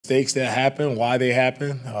mistakes that happen, why they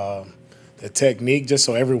happen, the technique, just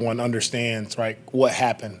so everyone understands, right, what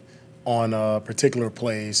happened on a particular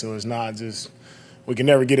play. So it's not just we can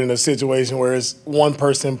never get in a situation where it's one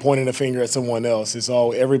person pointing a finger at someone else. It's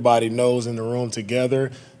all everybody knows in the room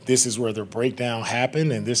together. This is where the breakdown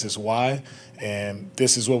happened, and this is why, and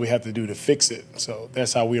this is what we have to do to fix it. So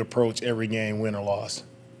that's how we approach every game, win or loss.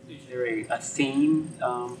 Is there a theme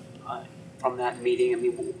from that meeting? I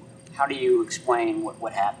mean, how do you explain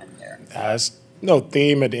what happened there? There's no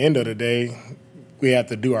theme. At the end of the day, we have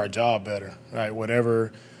to do our job better, right?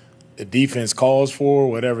 Whatever the defense calls for,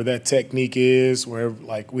 whatever that technique is, wherever,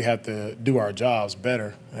 like, we have to do our jobs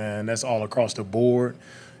better, and that's all across the board.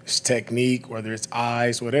 It's technique, whether it's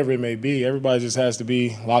eyes, whatever it may be. Everybody just has to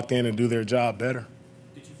be locked in and do their job better.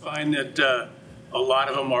 Did you find that a lot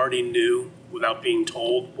of them already knew without being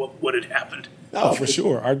told what had happened? No, for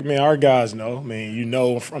sure. Our guys know. I mean, you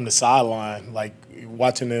know from the sideline, like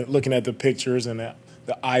looking at the pictures and the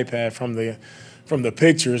iPad from the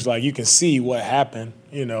pictures, like you can see what happened,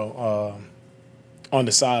 on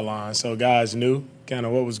the sideline. So guys knew kind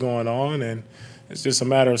of what was going on, and it's just a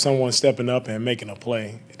matter of someone stepping up and making a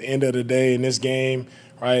play. At the end of the day in this game,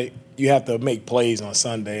 right, you have to make plays on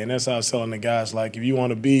Sunday, and that's how I was telling the guys, like, if you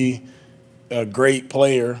want to be a great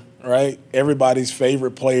player, right, everybody's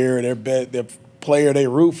favorite player, their player they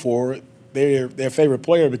root for, they're their favorite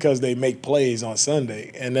player because they make plays on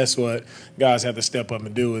Sunday. And that's what guys have to step up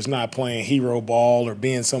and do. It's not playing hero ball or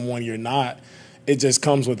being someone you're not. It just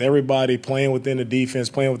comes with everybody playing within the defense,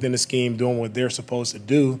 playing within the scheme, doing what they're supposed to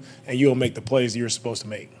do, and you'll make the plays that you're supposed to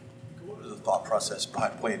make. What was the thought process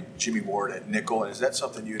behind playing Jimmy Ward at nickel, and is that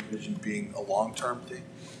something you envision being a long-term thing?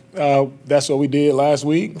 That's what we did last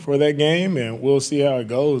week for that game, and we'll see how it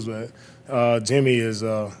goes. But Jimmy is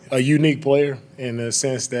a unique player in the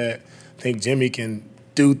sense that I think Jimmy can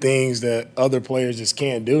do things that other players just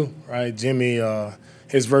can't do, right? Jimmy,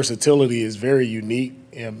 his versatility is very unique.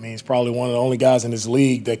 I mean, he's probably one of the only guys in this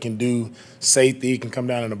league that can do safety. He can come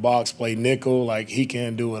down in the box, play nickel. Like, he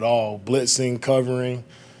can do it all. Blitzing, covering.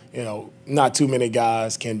 Not too many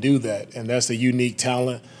guys can do that. And that's a unique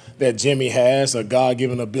talent that Jimmy has, a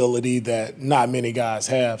God-given ability that not many guys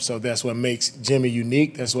have. So that's what makes Jimmy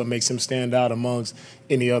unique. That's what makes him stand out amongst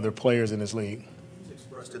any other players in this league.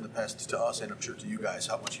 In the past to us, and I'm sure to you guys,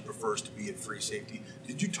 how much he prefers to be in free safety.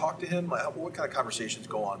 Did you talk to him? What kind of conversations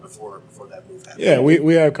go on before that move happened? Yeah,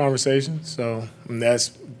 we have conversations. So that's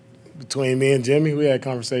between me and Jimmy. We had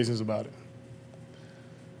conversations about it.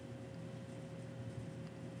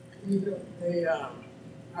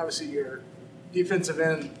 Obviously, your defensive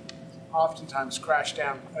end oftentimes crash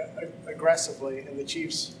down aggressively, and the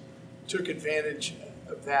Chiefs took advantage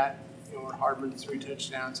of that. Hardman 3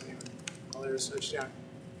 touchdowns, and even Miller's touchdown.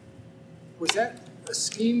 Was that a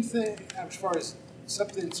scheme thing as far as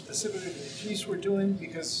something specific that the Chiefs were doing?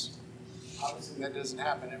 Because obviously that doesn't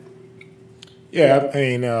happen every week. Yeah, I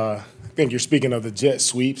mean, I think you're speaking of the jet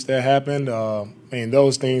sweeps that happened. I mean,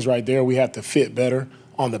 those things right there, we have to fit better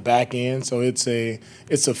on the back end. So it's a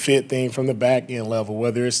fit thing from the back end level,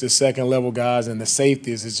 whether it's the second level guys and the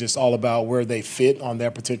safeties. It's just all about where they fit on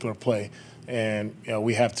that particular play. And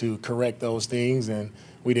we have to correct those things, and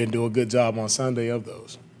we didn't do a good job on Sunday of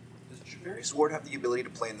those. Does Ward have the ability to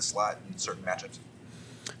play in the slot in certain matchups?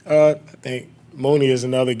 I think Mooney is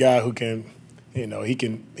another guy who can,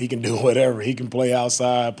 he can do whatever. He can play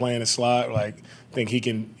outside, play in the slot. Like, I think he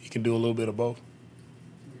can do a little bit of both.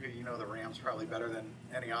 The Rams probably better than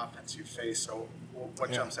any offense you've faced. So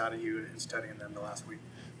what jumps out at you in studying them the last week?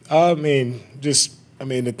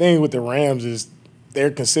 The thing with the Rams is they're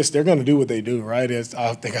consistent. They're going to do what they do, right? As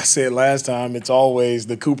I think I said last time, it's always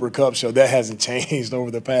the Cooper Kupp show. That hasn't changed over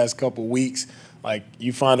the past couple weeks. Like,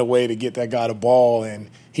 you find a way to get that guy the ball, and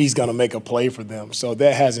he's going to make a play for them. So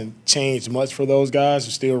that hasn't changed much for those guys.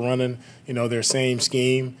 They're still running, their same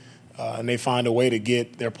scheme, and they find a way to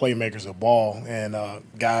get their playmakers a ball. And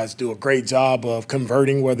guys do a great job of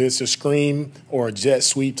converting, whether it's a screen or a jet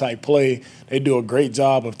sweep type play. They do a great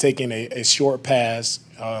job of taking a short pass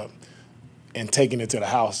and taking it to the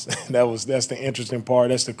house. That's the interesting part.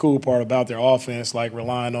 That's the cool part about their offense, like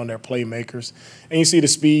relying on their playmakers. And you see the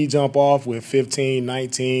speed jump off with 15,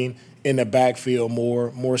 19 in the backfield,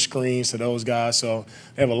 more screens to those guys. So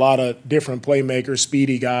they have a lot of different playmakers,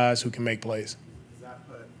 speedy guys who can make plays. Does that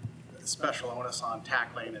put a special onus on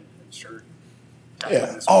tackling and sure?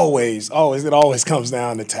 Yeah, always. It always comes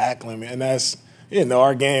down to tackling, and that's –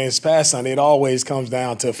 our games past Sunday, it always comes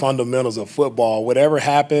down to fundamentals of football. Whatever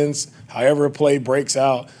happens, however a play breaks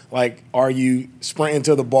out, like, are you sprinting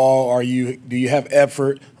to the ball? Do you have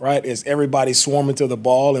effort, right? Is everybody swarming to the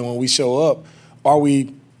ball? And when we show up, are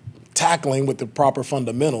we tackling with the proper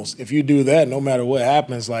fundamentals. If you do that, no matter what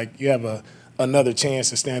happens, like you have another chance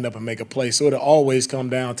to stand up and make a play. So it'll always come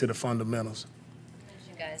down to the fundamentals. You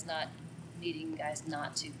mentioned guys not needing guys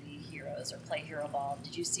not to be heroes or play hero ball.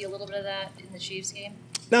 Did you see a little bit of that in the Chiefs game?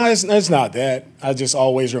 No, it's not that. I just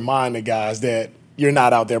always remind the guys that you're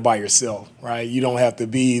not out there by yourself, right? You don't have to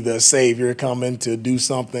be the savior coming to do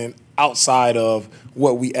something outside of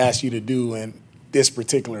what we ask you to do in this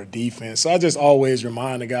particular defense. So I just always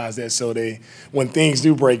remind the guys that so when things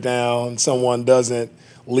do break down, someone doesn't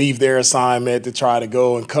leave their assignment to try to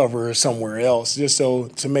go and cover somewhere else, just so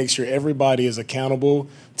to make sure everybody is accountable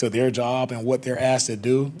to their job and what they're asked to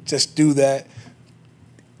do. Just do that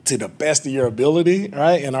to the best of your ability,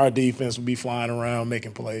 right? And our defense will be flying around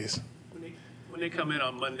making plays. When they come in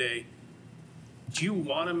on Monday, do you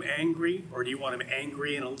want them angry, or do you want them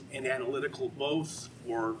angry and analytical both,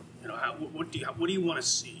 or what do you want to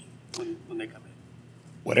see when they come in?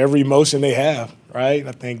 Whatever emotion they have, right?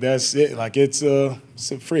 I think that's it. Like it's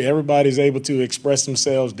free. Everybody's able to express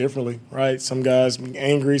themselves differently, right? Some guys can be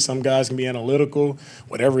angry, some guys can be analytical.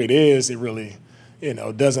 Whatever it is, it really,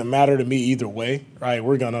 doesn't matter to me either way, right?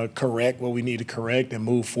 We're gonna correct what we need to correct and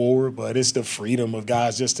move forward. But it's the freedom of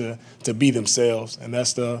guys just to be themselves, and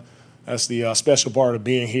that's the special part of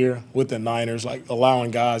being here with the Niners, like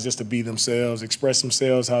allowing guys just to be themselves, express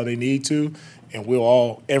themselves how they need to, and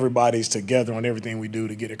everybody's together on everything we do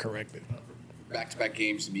to get it corrected. Back-to-back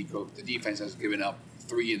games, DeMeco, the defense has given up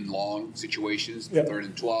 3 in long situations, Yep. 3rd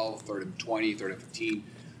and 12, 3rd and 20, 3rd and 15.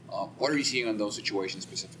 What are you seeing on those situations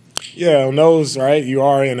specifically? Yeah, on those, right, you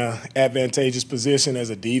are in an advantageous position as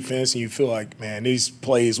a defense, and you feel like, man, these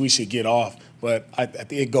plays we should get off. But I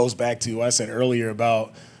think it goes back to what I said earlier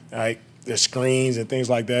about the screens and things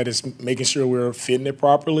like that. It's making sure we're fitting it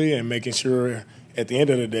properly and making sure at the end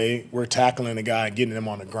of the day we're tackling the guy and getting him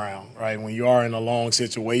on the ground, right? When you are in a long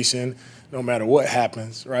situation, no matter what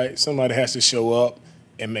happens, right, somebody has to show up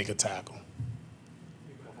and make a tackle.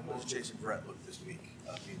 How does Jason Brett look this week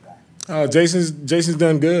being back? Jason's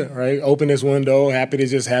done good, right? Open his window, happy to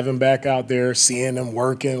just have him back out there, seeing him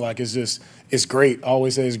working. Like it's great. I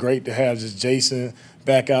always say it's great to have just Jason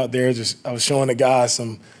back out there. I was showing the guys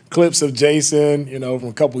some clips of Jason, from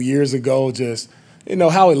a couple years ago, just,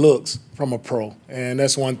 how it looks from a pro. And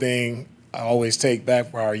that's one thing I always take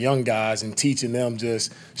back for our young guys and teaching them,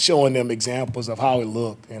 just showing them examples of how it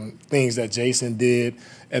looked and things that Jason did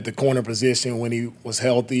at the corner position when he was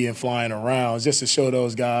healthy and flying around, just to show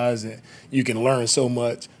those guys that you can learn so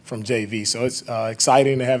much from JV. So it's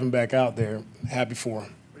exciting to have him back out there. Happy for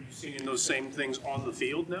him. Are you seeing those same things on the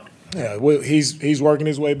field now? Yeah, well, he's working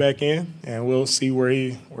his way back in, and we'll see where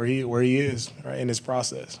he is right in this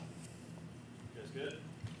process. That's good.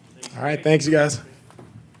 All right, thanks, you guys.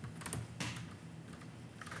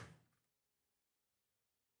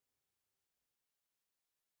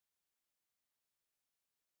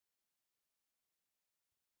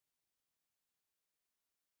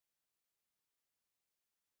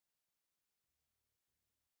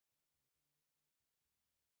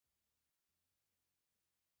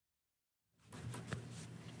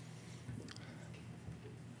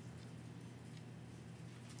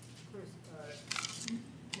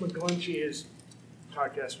 McGlinchey has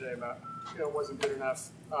talked yesterday about, it wasn't good enough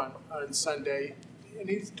on Sunday. And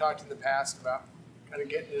he's talked in the past about kind of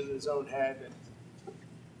getting in his own head and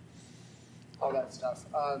all that stuff.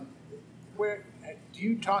 Where do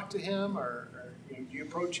you talk to him or do you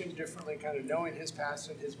approach him differently, kind of knowing his past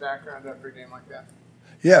and his background after a game like that?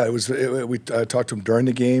 Yeah, we talked to him during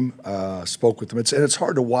the game, spoke with him. It's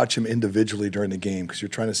hard to watch him individually during the game because you're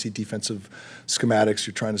trying to see defensive schematics,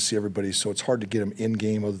 you're trying to see everybody, so it's hard to get him in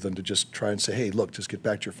game other than to just try and say, hey, look, just get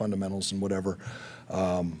back to your fundamentals and whatever.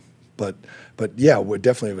 But yeah, we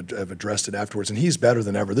definitely have addressed it afterwards, and he's better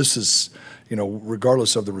than ever. This is,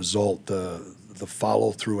 regardless of the result, the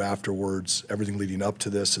follow through afterwards, everything leading up to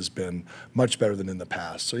this has been much better than in the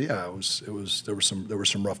past. So yeah, there were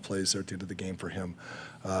some rough plays there at the end of the game for him,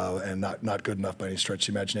 and not good enough by any stretch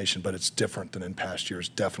of the imagination. But it's different than in past years.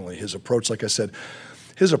 Definitely his approach, like I said,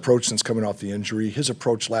 his approach since coming off the injury, his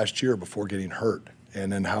approach last year before getting hurt,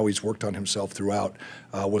 and then how he's worked on himself throughout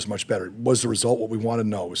was much better. Was the result what we wanted?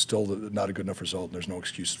 No, it was still not a good enough result, and there's no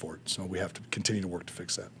excuse for it. So we have to continue to work to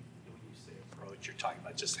fix that. You're talking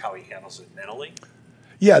about just how he handles it mentally?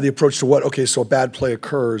 Yeah, the approach to what? Okay, so a bad play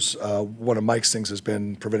occurs. One of Mike's things has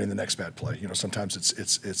been preventing the next bad play. Sometimes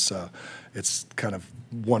it's kind of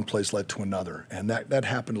one play's led to another, and that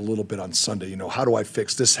happened a little bit on Sunday. How do I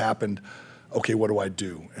fix this? Happened okay, what do I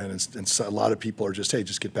do? And so a lot of people are just, hey,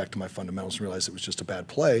 just get back to my fundamentals and realize it was just a bad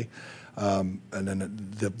play. And then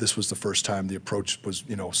this was the first time the approach was,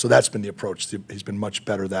 so that's been the approach. He's been much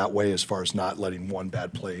better that way as far as not letting one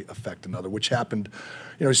bad play affect another, which happened,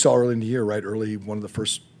 you saw early in the year, right? Early, one of the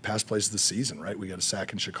first pass plays of the season, right? We got a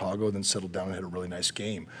sack in Chicago, then settled down and had a really nice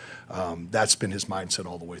game. That's been his mindset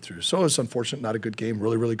all the way through. So it's unfortunate, not a good game,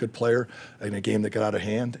 really, really good player in a game that got out of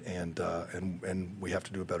hand, and we have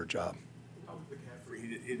to do a better job.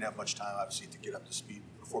 He didn't have much time, obviously, to get up to speed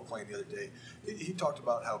before playing the other day. He talked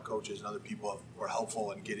about how coaches and other people were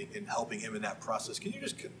helpful in helping him in that process. Can you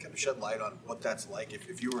just kind of shed light on what that's like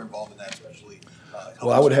if you were involved in that, especially?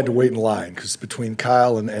 Well, I would have had to wait in line because between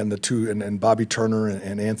Kyle and the two and Bobby Turner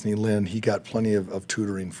and Anthony Lynn, he got plenty of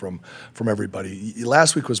tutoring from everybody.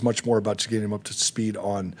 Last week was much more about just getting him up to speed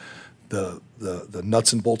on the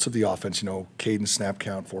nuts and bolts of the offense, cadence, snap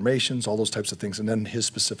count, formations, all those types of things, and then his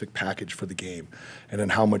specific package for the game, and then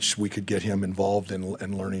how much we could get him involved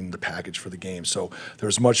in learning the package for the game. So there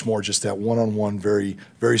was much more just that one-on-one, very,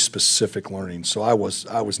 very specific learning. So I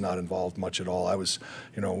was not involved much at all. I was,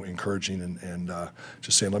 encouraging and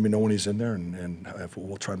just saying, let me know when he's in there, and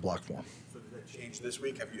we'll try and block for him. This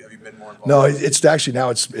week? Have you been more involved? No, it's actually now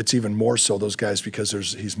it's even more so, those guys, because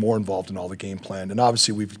he's more involved in all the game plan. And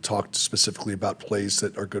obviously we've talked specifically about plays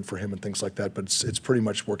that are good for him and things like that, but it's pretty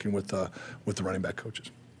much working with the running back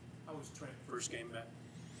coaches. How was Trent first game back?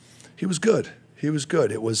 He was good. He was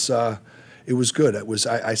good. It was good.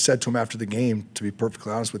 I said to him after the game, to be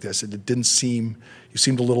perfectly honest with you, I said you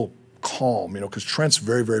seemed a little calm, because Trent's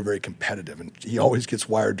very, very, very competitive, and he always gets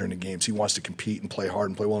wired during the games. He wants to compete and play hard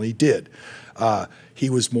and play well, and he did. He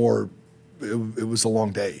was more. It was a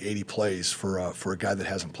long day, 80 plays for a guy that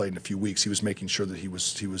hasn't played in a few weeks. He was making sure that he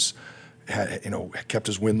kept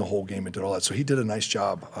his wind the whole game and did all that. So he did a nice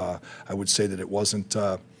job. I would say that it wasn't.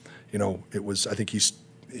 It was. I think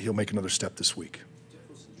he'll make another step this week.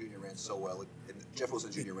 Jeff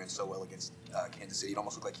Wilson Jr. ran so well against Kansas City. It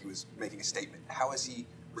almost looked like he was making a statement. How has he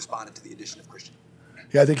responded to the addition of Christian?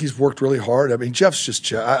 Yeah, I think he's worked really hard. I mean, Jeff's just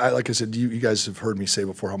Jeff. Like I said, you guys have heard me say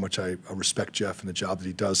before how much I respect Jeff and the job that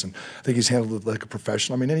he does, and I think he's handled it like a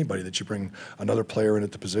professional. I mean, anybody that you bring another player in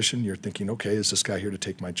at the position, you're thinking, okay, is this guy here to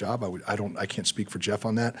take my job? I can't speak for Jeff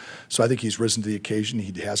on that. So I think he's risen to the occasion.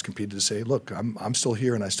 He has competed to say, look, I'm still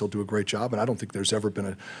here and I still do a great job. And I don't think there's ever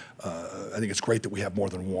been I think it's great that we have more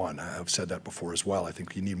than one. I've said that before as well. I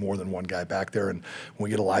think you need more than one guy back there. And when we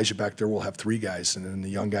get Elijah back there, we'll have three guys, and then the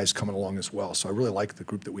young guys coming along as well. So I really like the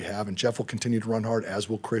group that we have. And Jeff will continue to run hard, as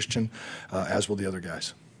will Christian, as will the other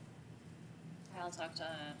guys. Kyle talked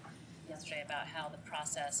yesterday about how the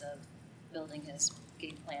process of building his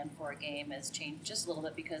game plan for a game has changed just a little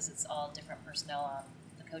bit because it's all different personnel on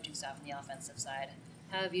the coaching staff and the offensive side.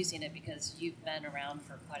 How have you seen it, because you've been around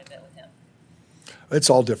for quite a bit with him? It's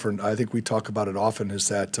all different. I think we talk about it often, is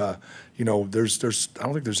that, I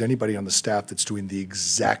don't think there's anybody on the staff that's doing the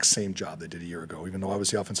exact same job they did a year ago. Even though I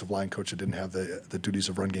was the offensive line coach, I didn't have the duties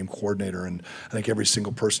of run game coordinator. And I think every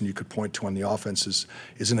single person you could point to on the offense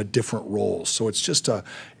is in a different role. So it's just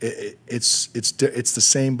it's the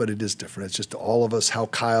same, but it is different. It's just all of us, how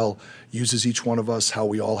Kyle uses each one of us, how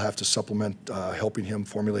we all have to supplement helping him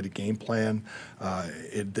formulate a game plan.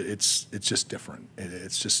 It's just different.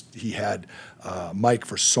 It's just, he had Mike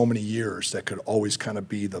for so many years that could always kind of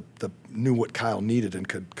be knew what Kyle needed and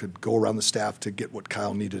could go around the staff to get what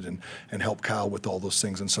Kyle needed and help Kyle with all those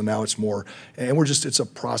things. And so now it's more, and it's a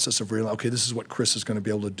process of realizing, okay, this is what Chris is going to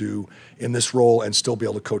be able to do in this role and still be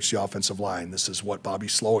able to coach the offensive line. This is what Bobby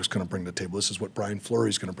Slowick's going to bring to the table. This is what Brian Fleury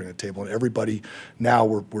is going to bring to the table. And everybody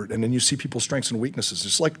now and then you see people's strengths and weaknesses.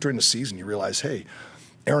 Just like during the season, you realize, hey,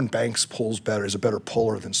 Aaron Banks is a better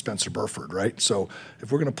puller than Spencer Burford, right? So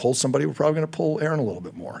if we're going to pull somebody, we're probably going to pull Aaron a little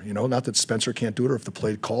bit more. Not that Spencer can't do it or if the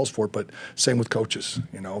play calls for it, but same with coaches.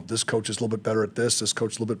 This coach is a little bit better at this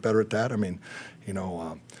coach is a little bit better at that. I mean,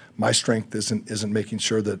 my strength isn't making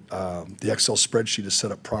sure that the Excel spreadsheet is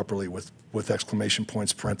set up properly with exclamation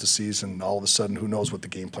points, parentheses, and all of a sudden, who knows what the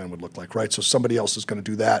game plan would look like, right? So somebody else is going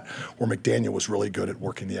to do that, or McDaniel was really good at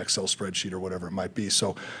working the Excel spreadsheet or whatever it might be.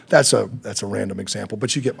 So that's a random example,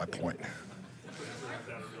 but you get my point.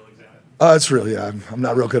 It's really, I'm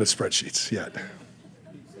not real good at spreadsheets yet.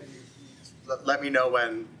 Let me know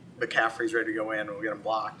when McCaffrey's ready to go in and we'll get him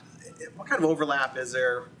blocked. What kind of overlap is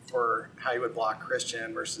there for how you would block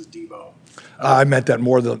Christian versus Debo? I meant that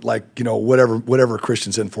more than like, whatever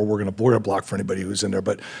Christian's in for, we're gonna block for anybody who's in there.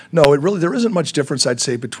 But no, there isn't much difference, I'd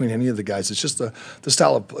say, between any of the guys. It's just the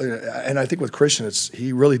style of, and I think with Christian,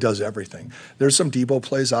 he really does everything. There's some Debo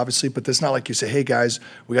plays, obviously, but it's not like you say, hey guys,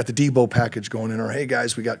 we got the Debo package going in, or hey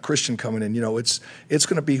guys, we got Christian coming in. It's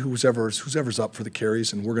going to be whoever's up for the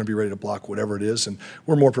carries, and we're going to be ready to block whatever it is, and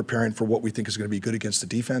we're more preparing for what we think is going to be good against the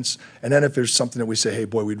defense. And then if there's something that we say, hey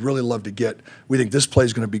boy, we'd really love to get, we think this play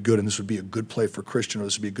is going to be good, and this would be a good play for Christian, or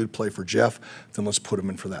this would be a good play for Jeff, then let's put him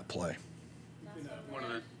in for that play. One of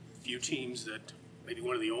the few teams that, maybe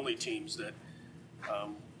one of the only teams that,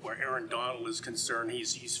 where Aaron Donald is concerned,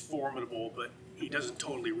 he's formidable, but he doesn't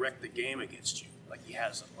totally wreck the game against you like he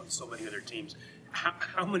has on so many other teams.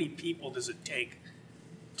 How many people does it take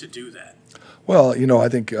to do that? Well, I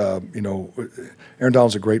think Aaron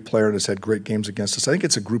Donald's a great player and has had great games against us. I think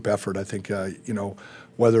it's a group effort. I think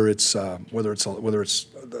whether it's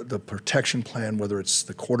the protection plan, whether it's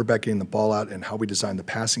the quarterback getting the ball out and how we design the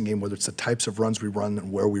passing game, whether it's the types of runs we run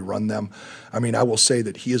and where we run them. I mean, I will say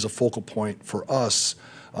that he is a focal point for us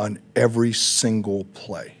on every single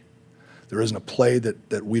play. There isn't a play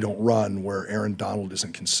that we don't run where Aaron Donald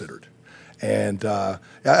isn't considered. And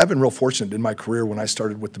I've been real fortunate in my career. When I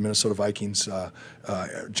started with the Minnesota Vikings,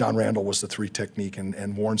 John Randall was the three technique,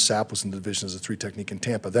 and Warren Sapp was in the division as a three technique in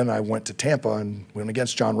Tampa. Then I went to Tampa and went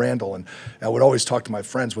against John Randall, and I would always talk to my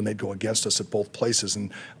friends when they'd go against us at both places.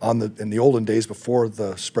 And in the olden days, before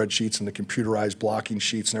the spreadsheets and the computerized blocking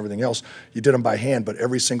sheets and everything else, you did them by hand. But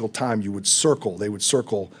every single time you would circle, they would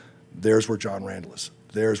circle, there's where John Randall is.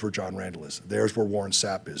 There's where John Randall is. There's where Warren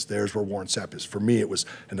Sapp is. There's where Warren Sapp is. For me, it was,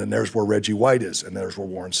 and then there's where Reggie White is, and there's where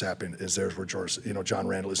Warren Sapp is. There's where John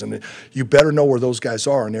Randall is. And you better know where those guys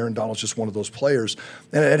are. And Aaron Donald's just one of those players.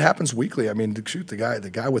 And it happens weekly. I mean, shoot, the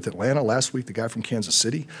guy with Atlanta last week, the guy from Kansas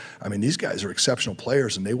City. I mean, these guys are exceptional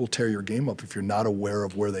players, and they will tear your game up if you're not aware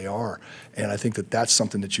of where they are. And I think that's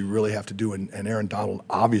something that you really have to do. And Aaron Donald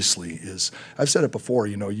obviously is. I've said it before.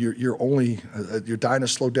 You're dying a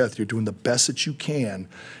slow death. You're doing the best that you can.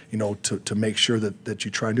 To make sure that you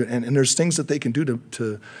try and do it. And there's things that they can do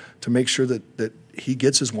to make sure that he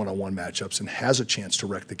gets his one-on-one matchups and has a chance to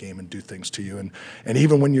wreck the game and do things to you. And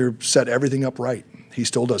even when you're set everything up right, he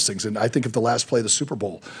still does things. And I think of the last play of the Super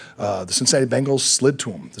Bowl, the Cincinnati Bengals slid to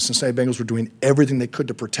him. The Cincinnati Bengals were doing everything they could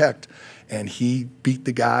to protect, and he beat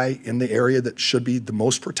the guy in the area that should be the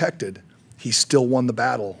most protected. He still won the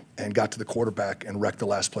battle and got to the quarterback and wrecked the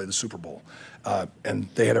last play of the Super Bowl. And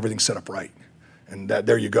they had everything set up right. And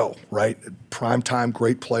there you go, right? Prime time,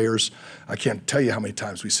 great players. I can't tell you how many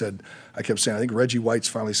times I kept saying, I think Reggie White's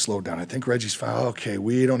finally slowed down. I think Reggie's finally, okay,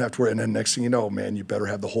 we don't have to worry. And then next thing you know, man, you better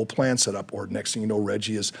have the whole plan set up. Or next thing you know,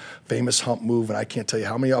 Reggie is famous hump move. And I can't tell you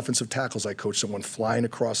how many offensive tackles I coached that went flying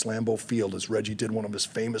across Lambeau Field as Reggie did one of his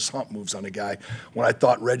famous hump moves on a guy when I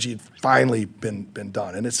thought Reggie had finally been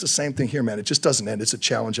done. And it's the same thing here, man. It just doesn't end. It's a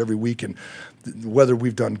challenge every week. And whether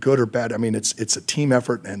we've done good or bad, I mean, it's a team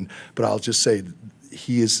effort. But I'll just say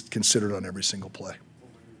he is considered on every single play.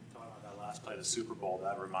 Play the Super Bowl,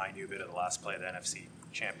 that remind you a bit of the last play of the NFC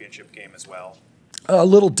Championship game as well? A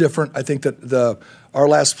little different. I think that our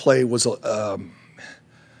last play was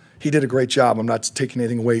he did a great job. I'm not taking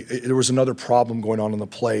anything away. There was another problem going on in the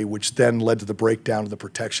play, which then led to the breakdown of the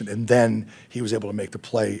protection, and then he was able to make the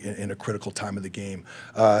play in a critical time of the game.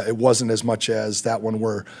 It wasn't as much as that one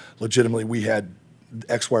where legitimately we had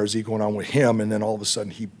X, Y, or Z going on with him, and then all of a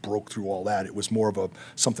sudden he broke through all that. It was more of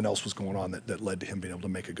something else was going on that led to him being able to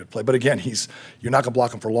make a good play. But again, you're not going to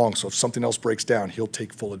block him for long, so if something else breaks down, he'll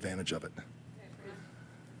take full advantage of it.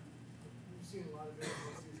 We've seen a lot of NFL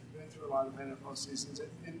seasons, been through a lot of NFL seasons,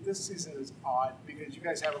 and this season is odd because you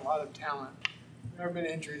guys have a lot of talent. There have been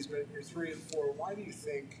injuries, but you're 3-4. Why do you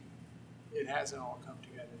think it hasn't all come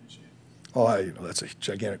together this year? Oh, that's a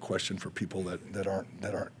gigantic question for people that aren't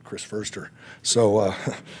Chris Foerster. So,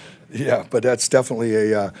 yeah, but that's definitely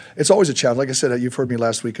it's always a challenge. Like I said, you've heard me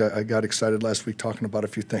last week. I got excited last week talking about a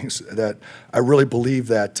few things that I really believe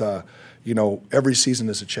that, every season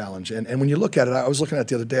is a challenge. And when you look at it, I was looking at it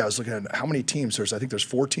the other day, I was looking at how many teams I think there's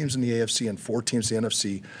 4 teams in the AFC and 4 teams in the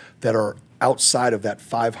NFC that are outside of that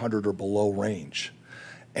 500 or below range.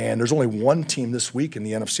 And there's only one team this week in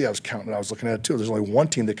the NFC. I was looking at it too. There's only one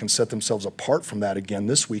team that can set themselves apart from that again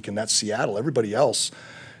this week, and that's Seattle. Everybody else,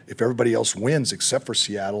 if everybody else wins except for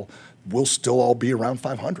Seattle, we'll still all be around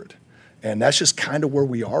 500. And that's just kind of where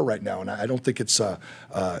we are right now. And I don't think it's,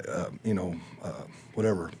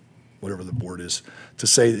 whatever the board is, to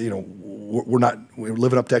say, we're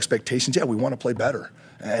living up to expectations. Yeah, we want to play better.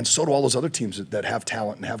 And so do all those other teams that have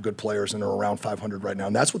talent and have good players and are around 500 right now.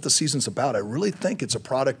 And that's what the season's about. I really think it's a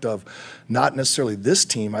product of not necessarily this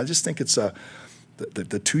team. I just think it's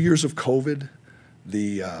the 2 years of COVID,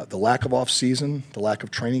 the lack of off-season, the lack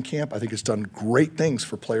of training camp. I think it's done great things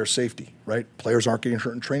for player safety, right? Players aren't getting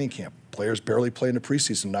hurt in training camp. Players barely play in the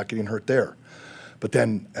preseason, not getting hurt there. But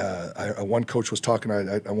then one coach was talking,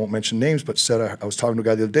 I won't mention names, but said I was talking to a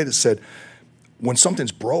guy the other day that said, when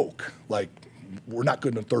something's broke, like we're not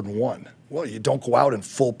good in 3rd and 1. Well, you don't go out in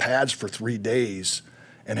full pads for 3 days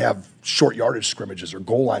and have short yardage scrimmages or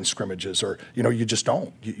goal line scrimmages, or you just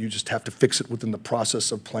don't. You just have to fix it within the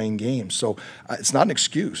process of playing games. So it's not an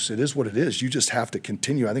excuse. It is what it is. You just have to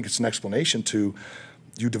continue. I think it's an explanation to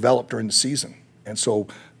you develop during the season. And so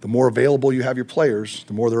the more available you have your players,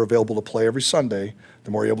 the more they're available to play every Sunday,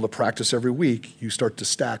 the more you're able to practice every week, you start to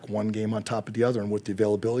stack one game on top of the other. And with the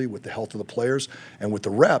availability, with the health of the players, and with the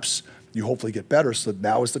reps, you hopefully get better. So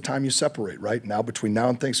now is the time you separate, right? Now, between now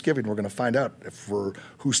and Thanksgiving, we're going to find out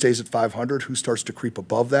who stays at 500, who starts to creep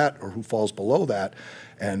above that, or who falls below that.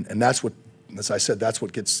 And that's what, as I said, that's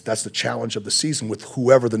the challenge of the season with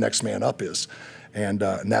whoever the next man up is. And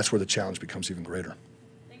that's where the challenge becomes even greater.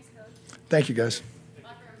 Thanks, Coach. Thank you, guys.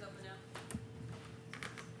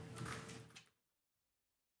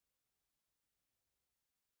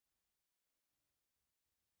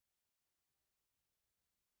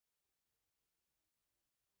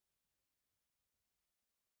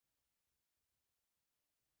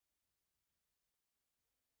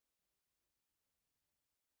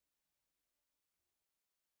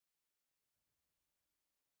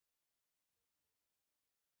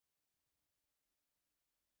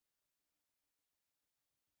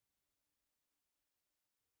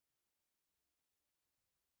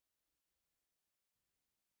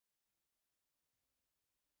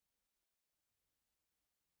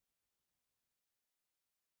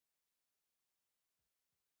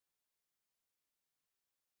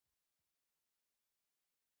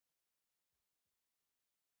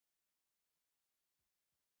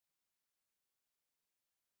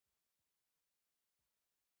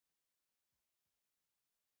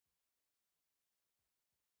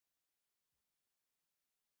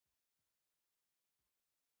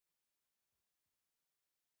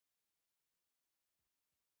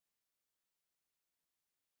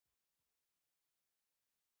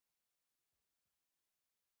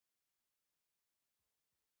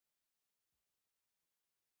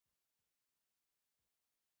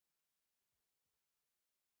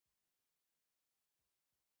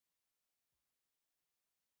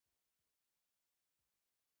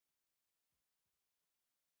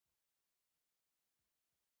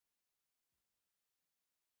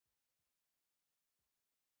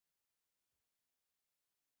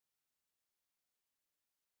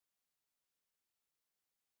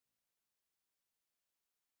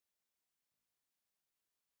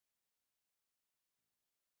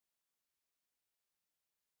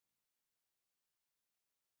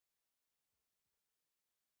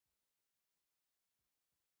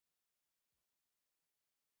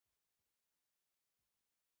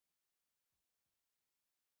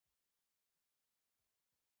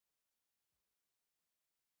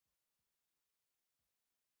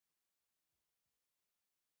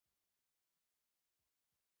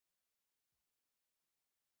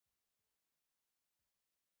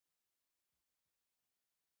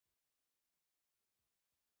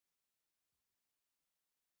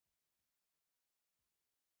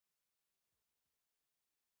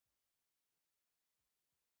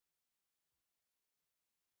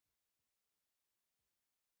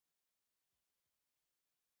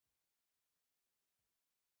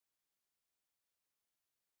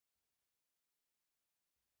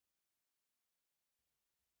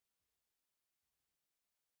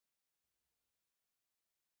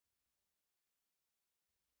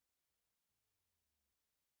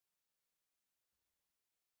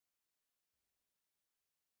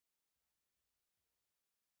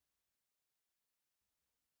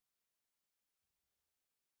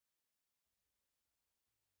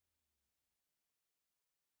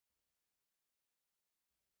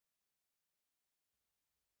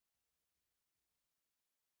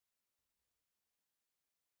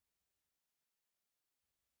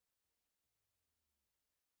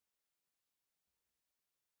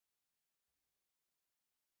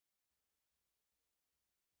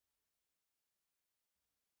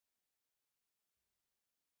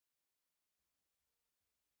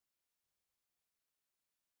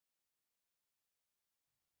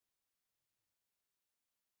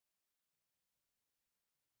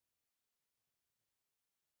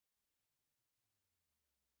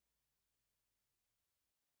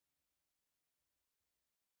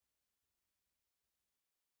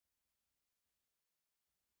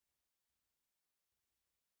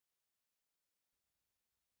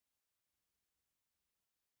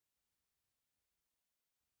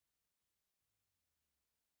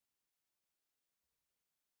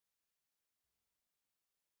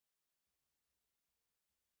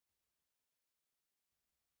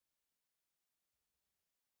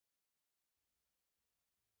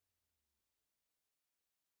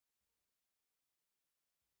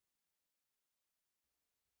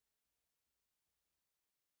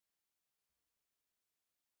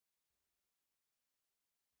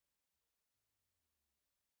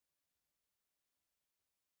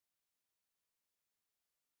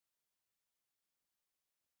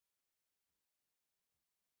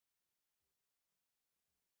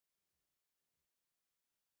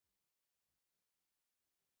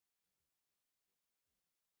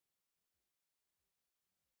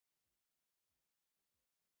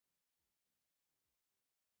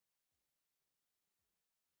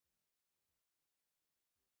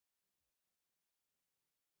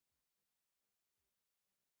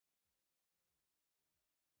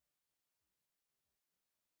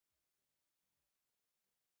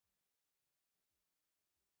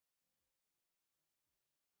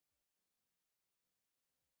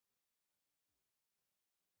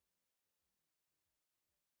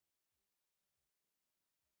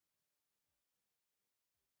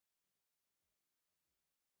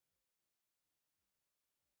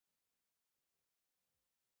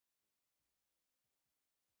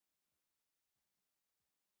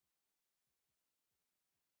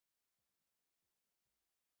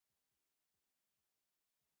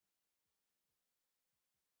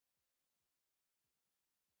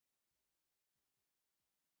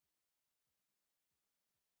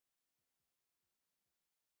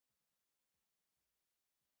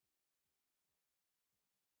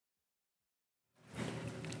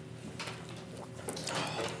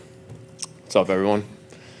 What's up, everyone?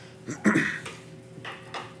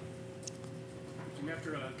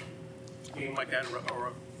 After a game like that,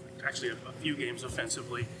 or actually a few games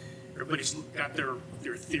offensively, everybody's got their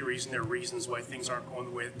theories and their reasons why things aren't going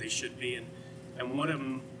the way that they should be. And one of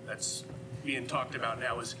them that's being talked about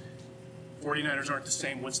now is 49ers aren't the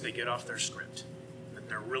same once they get off their script. That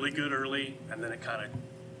they're really good early, and then it kind of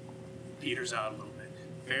peters out a little bit.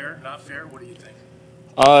 Fair, not fair? What do you think?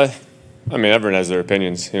 I mean, everyone has their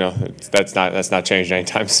opinions. You know, that's not changing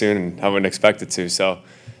anytime soon, and I wouldn't expect it to. So,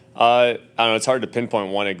 I don't know. It's hard to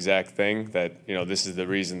pinpoint one exact thing that, you know, this is the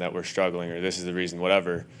reason that we're struggling, or this is the reason,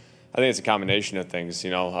 whatever. I think it's a combination of things.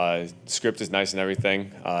 You know, script is nice and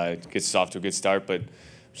everything. It gets us off to a good start, but we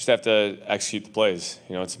just have to execute the plays.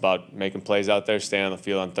 You know, it's about making plays out there, staying on the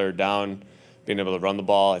field on third down, being able to run the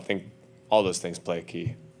ball. I think all those things play a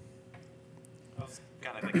key. How's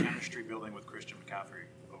kind of the chemistry building with Christian McCaffrey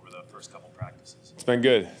over the first couple practices? It's been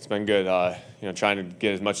good. It's been good. You know, trying to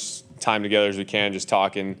get as much time together as we can, just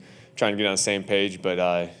talking, trying to get on the same page.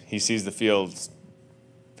 But he sees the field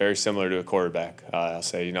very similar to a quarterback. I'll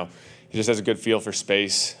say, you know, he just has a good feel for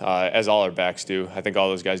space, as all our backs do. I think all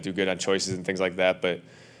those guys do good on choices and things like that. But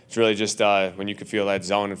it's really just when you can feel that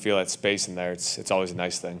zone and feel that space in there, it's always a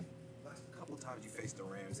nice thing. Last couple of times you faced the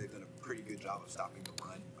Rams, they've done a pretty good job of stopping the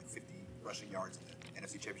run, like 50 rushing yards in the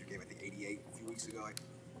NFC Championship game, I think 88 a few weeks ago. Like,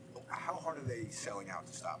 how hard are they selling out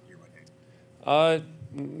to stop your run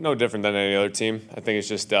game? No different than any other team. I think it's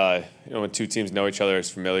just, you know, when two teams know each other as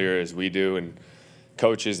familiar as we do, and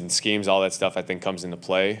coaches and schemes, all that stuff, I think comes into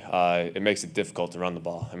play. It makes it difficult to run the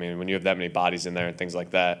ball. I mean, when you have that many bodies in there and things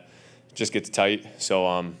like that, it just gets tight. So,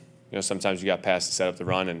 you know, sometimes you got pass to set up the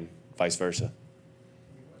run and vice versa.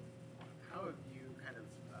 How have you kind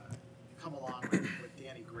of come along with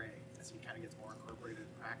Danny Gray as he kind of gets more incorporated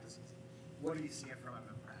in practices? What are you seeing from him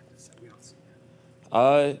in practice that we don't see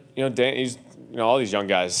yet? You know, he's, you know, all these young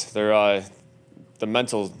guys, they're the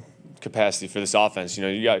mental capacity for this offense. You know,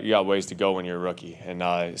 you got ways to go when you're a rookie, and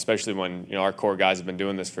especially when, you know, our core guys have been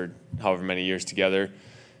doing this for however many years together.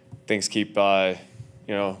 Things keep you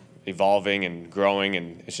know, evolving and growing,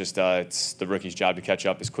 and it's just it's the rookie's job to catch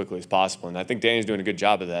up as quickly as possible. And I think Danny's doing a good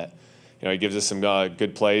job of that. You know, he gives us some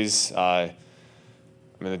good plays. I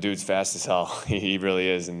mean, the dude's fast as hell. He really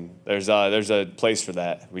is, and there's a place for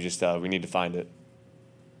that. We just we need to find it.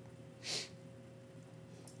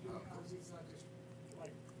 It's not just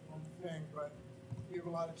like one thing, but you have a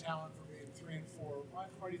lot of talent for being 3 and 4.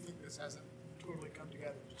 Why do you think this hasn't totally come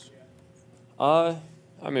together just yet?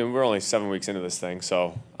 I mean, we're only 7 weeks into this thing,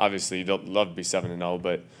 so obviously you'd love to be 7-0,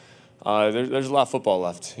 but there's a lot of football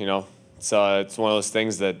left. You know, it's one of those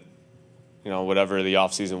things that, you know, whatever the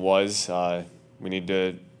offseason was, we need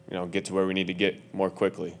to, you know, get to where we need to get more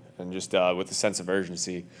quickly, and just with a sense of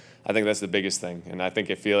urgency. I think that's the biggest thing, and I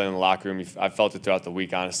think I feel it in the locker room. I felt it throughout the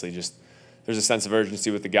week, honestly. Just there's a sense of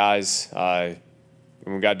urgency with the guys, and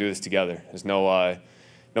we got to do this together. There's no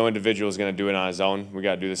individual is going to do it on his own. We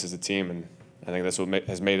got to do this as a team, and I think that's what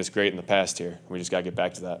has made us great in the past here. We just got to get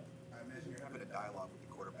back to that. I imagine you're having a dialogue with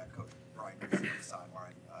the quarterback coach, Brian, on the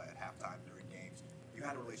sideline at halftime during games. You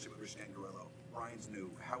had a relationship with Jimmy Garoppolo. Brian's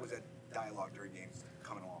new. How was that dialogue during games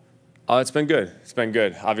coming along? It's been good. It's been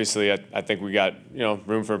good. Obviously, I think we got, you know,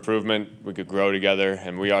 room for improvement. We could grow together,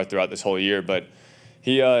 and we are throughout this whole year. But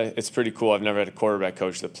it's pretty cool. I've never had a quarterback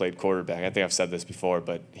coach that played quarterback. I think I've said this before,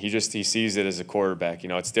 but he sees it as a quarterback. You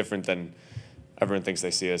know, it's different than everyone thinks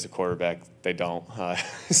they see it as a quarterback. They don't.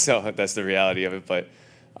 So that's the reality of it. But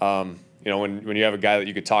you know, when you have a guy that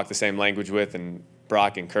you could talk the same language with, and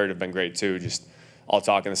Brock and Kurt have been great too, just all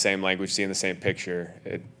talking the same language, seeing the same picture,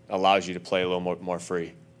 it allows you to play a little more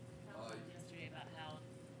free. Yesterday about how,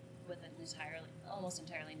 with an almost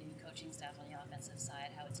entirely new coaching staff on the offensive side,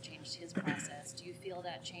 how it's changed his process. Do you feel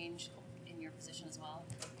that change in your position as well?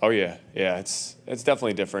 Oh yeah, it's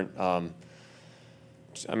definitely different. I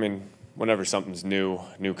mean, whenever something's new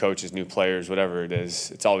coaches, new players, whatever it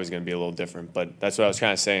is, it's always going to be a little different. But that's what I was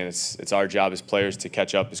kind of saying. It's our job as players to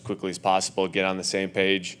catch up as quickly as possible, get on the same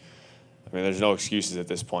page. I mean, there's no excuses at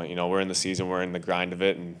this point. You know, we're in the season, we're in the grind of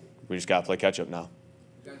it, and we just got to play catch up now.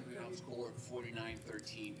 You guys have been outscored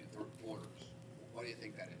 49-13 in third quarters. What do you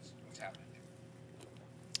think that is? What's happening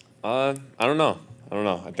there? I don't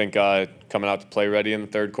know. I think coming out to play ready in the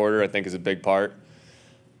third quarter, I think, is a big part.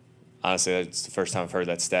 Honestly, it's the first time I've heard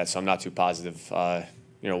that stat, so I'm not too positive,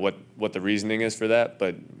 you know, what the reasoning is for that.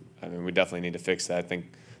 But I mean, we definitely need to fix that. I think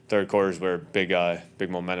third quarter is where big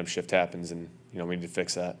momentum shift happens, and you know, we need to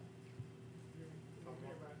fix that.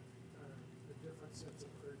 The different sense of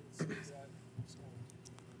urgency is that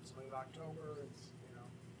it's late October. It's, you know,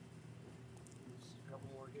 there's a couple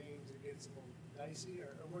more games. It gets a little dicey,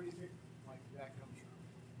 or where do you think, like, that comes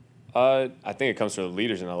from? I think it comes from the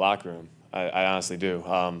leaders in the locker room. I honestly do.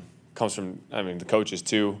 Comes from, I mean, the coaches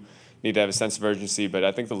too need to have a sense of urgency, but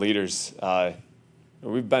I think the leaders,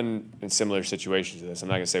 we've been in similar situations to this. I'm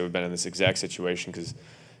not going to say we've been in this exact situation because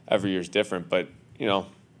every year is different, but, you know,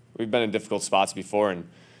 we've been in difficult spots before, and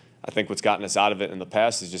I think what's gotten us out of it in the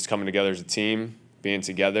past is just coming together as a team, being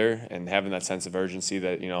together, and having that sense of urgency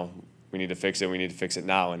that, you know, we need to fix it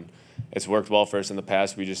now. And it's worked well for us in the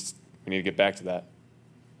past. We need to get back to that.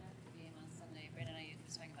 After the game on Sunday, Brandon, I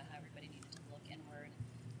was talking about how everybody needed to look inward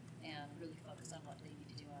and really focus on what they need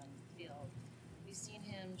to do on the field. Have you seen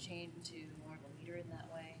him change into more of a leader in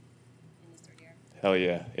that way in his third year? Hell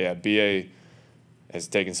yeah. Yeah, BA has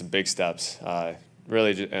taken some big steps.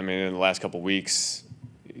 Really, I mean, in the last couple of weeks,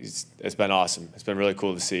 it's been awesome. It's been really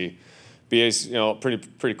cool to see. BA's, you know,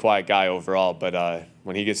 pretty quiet guy overall, but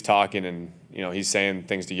when he gets talking and, you know, he's saying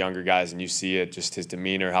things to younger guys and you see it, just his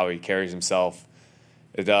demeanor, how he carries himself,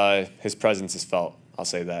 his presence is felt. I'll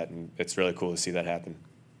say that, and it's really cool to see that happen.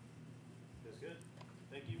 That's good.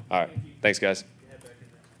 Thank you. All right. Thanks, guys.